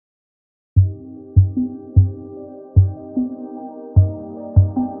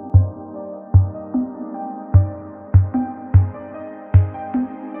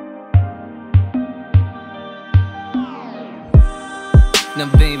No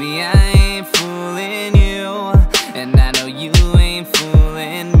baby, I ain't fooling you, and I know you ain't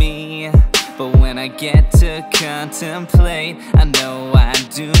fooling me. But when I get to contemplate, I know I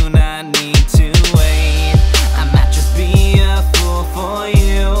do not need to wait. I might just be a fool for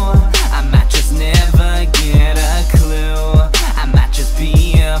you, I might just never get a clue. I might just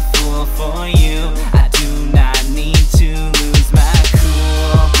be a fool for you, I do not need to lose my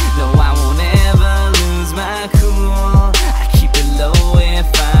cool. No, I won't ever lose my cool. I keep it low if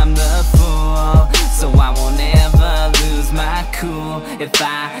I'm the fool, so I won't ever lose my cool if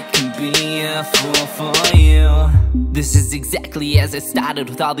I can be a fool for you. This is exactly as it started,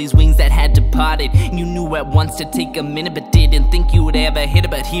 with all these wings that had departed. You knew at once to take a minute, but didn't think you would ever hit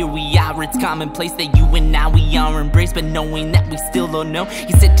it. But here we are, it's commonplace that you and I, we are embraced. But knowing that we still don't know,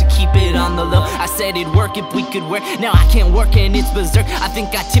 you said to keep it on the low. I said it'd work if we could work, now I can't work and it's berserk. I think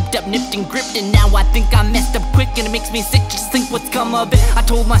I tipped up, nipped and gripped, and now I think I messed up quick. And it makes me sick, just think what's come of it. I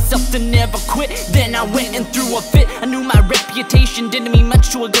told myself to never quit, then I went and threw a fit. I knew my reputation didn't mean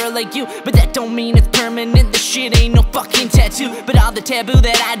much to a girl like you, but that don't mean it's permanent. This shit ain't no fucking tattoo, but all the taboo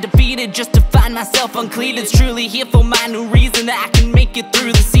that I defeated just to find myself uncleated. Truly here for my new reason that I can make it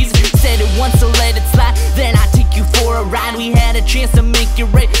through the season. Said it once, so let it slide, then I take you for a ride. We had a chance to make it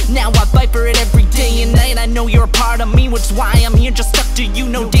right, now I fight for it every day and night. I know you're a part of me, which is why I'm here, just stuck to you.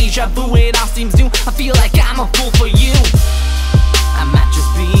 No deja vu, it all seems new. I feel like I'm a fool for you. I might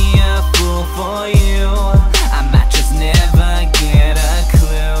just be a fool for you, I might just never get a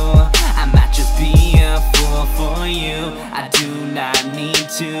clue. I might just be a fool for you, I do not need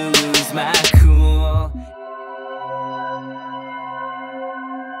to lose my cool.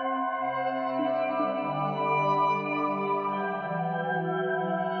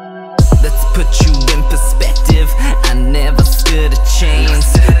 Let's put you in perspective, I never stood a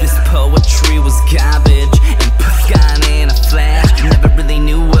chance. This poetry was garbage and gone in a flash. Never really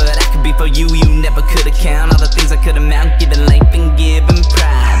knew what I could be for you, you never could account all the things I could amount, given life and given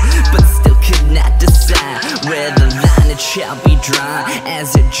pride. But still could not decide where the line it shall be drawn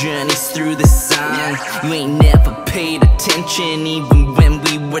as it journeys through the song. You ain't never paid attention even when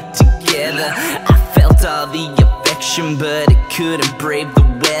we were together. I felt all the affection, but it couldn't brave the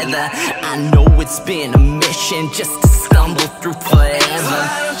weather. I know it's been a mission just to stumble through forever.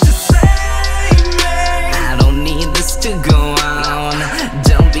 I don't need this to go on,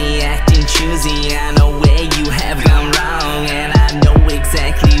 don't be acting choosy. I know where you have gone wrong, and I know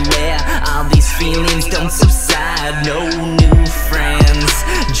exactly where all these feelings don't subside. No new friends,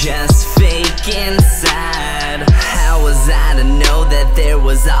 just fake inside. How was I to know that there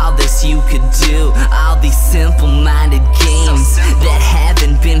was all this you could do? All these simple-minded games that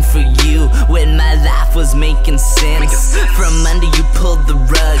haven't been for you, when my life was making sense. From under you pulled the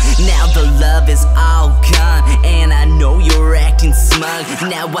rug, now the love is all gone, and I know you're acting smug.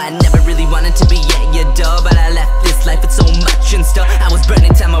 Now I never really wanted to be at your door, but I left this life with so much in store. I was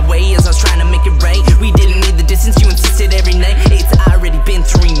burning time away as I was trying to make it right. We didn't need the distance, you insisted every night. It's already been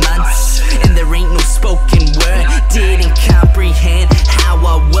 3 months, and there ain't no spoken word. Didn't comprehend how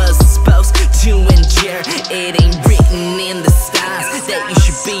I was supposed to endure. It ain't written in the stars that you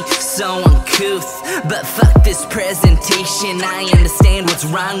should be so uncouth, but fuck this presentation, I understand what's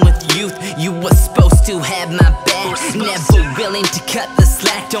wrong with youth. You were supposed to have my back, never willing to cut the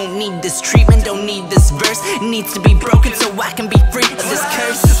slack. Don't need this treatment, don't need this verse, it needs to be broken so I can be free of this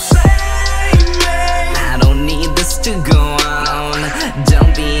curse. I don't need this to go on,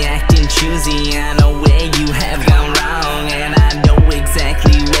 don't be acting choosy. I know where you have gone wrong, and I know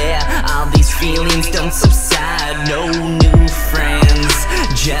exactly where all these feelings don't subside. No new friends,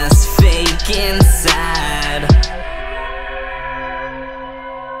 just fake inside.